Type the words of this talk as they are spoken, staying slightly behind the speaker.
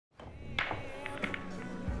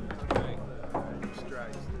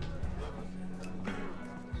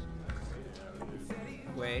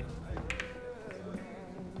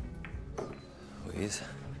please.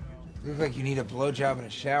 You look like you need a blowjob and a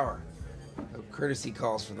shower. Though courtesy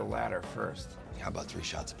calls for the latter first. How about 3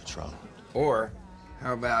 shots of Patron? Or,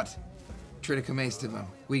 how about triticum,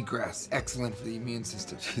 wheatgrass, excellent for the immune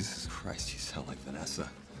system. Jesus Christ, you sound like Vanessa.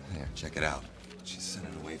 Here, check it out. She's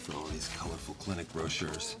sending away for all these colorful clinic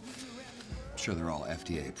brochures. I'm sure they're all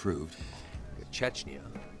FDA approved. Chechnya.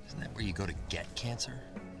 Isn't that where you go to get cancer?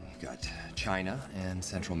 You got China and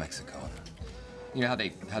Central Mexico. You know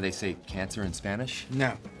how they say cancer in Spanish?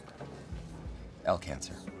 No. El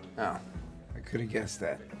cancer. Oh, I could have guessed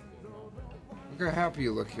that. Look how happy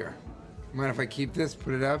you look here. Mind if I keep this,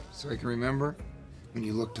 put it up, so I can remember when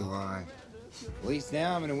you looked alive? At least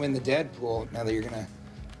now I'm gonna win the Deadpool, now that you're gonna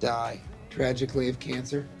die tragically of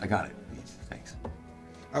cancer. I got it. Thanks.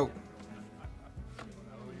 Oh.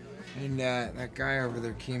 And that guy over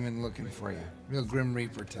there came in looking for you. Real Grim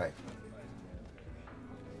Reaper type.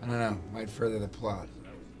 I don't know, might further the plot.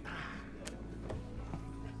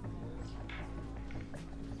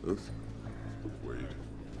 Oops. Wait.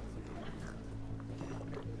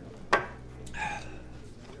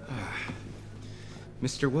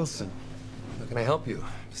 Mr. Wilson, how can I help you,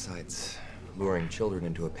 besides luring children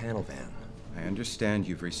into a panel van? I understand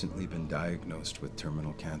you've recently been diagnosed with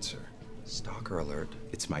terminal cancer. Stalker alert.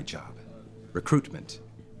 It's my job. Recruitment.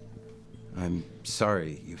 I'm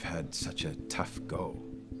sorry you've had such a tough go,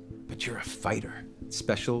 but you're a fighter.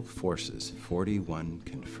 Special Forces, 41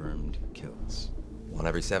 confirmed kills. 1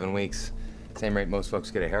 every 7 weeks. Same rate most folks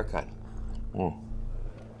get a haircut.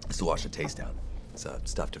 It's to wash the taste out. It's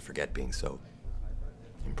stuff to forget being so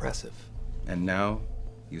impressive. And now,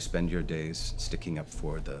 you spend your days sticking up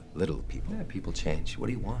for the little people. Yeah, people change. What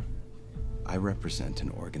do you want? I represent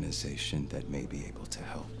an organization that may be able to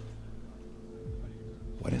help.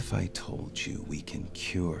 What if I told you we can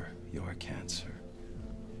cure your cancer?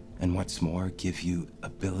 And what's more, give you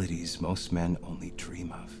abilities most men only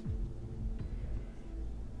dream of?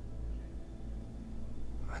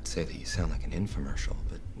 I'd say that you sound like an infomercial,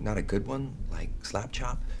 but not a good one, like Slap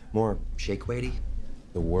Chop? More shake weighty?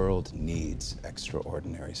 The world needs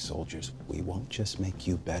extraordinary soldiers. We won't just make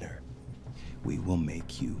you better. We will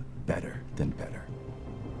make you better than better.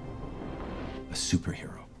 A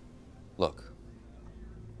superhero. Look,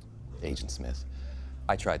 Agent Smith,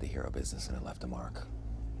 I tried the hero business and it left a mark.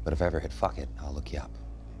 But if I ever hit fuck it, I'll look you up.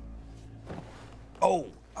 Oh,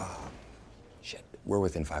 shit. We're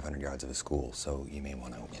within 500 yards of a school, so you may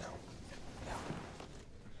want to,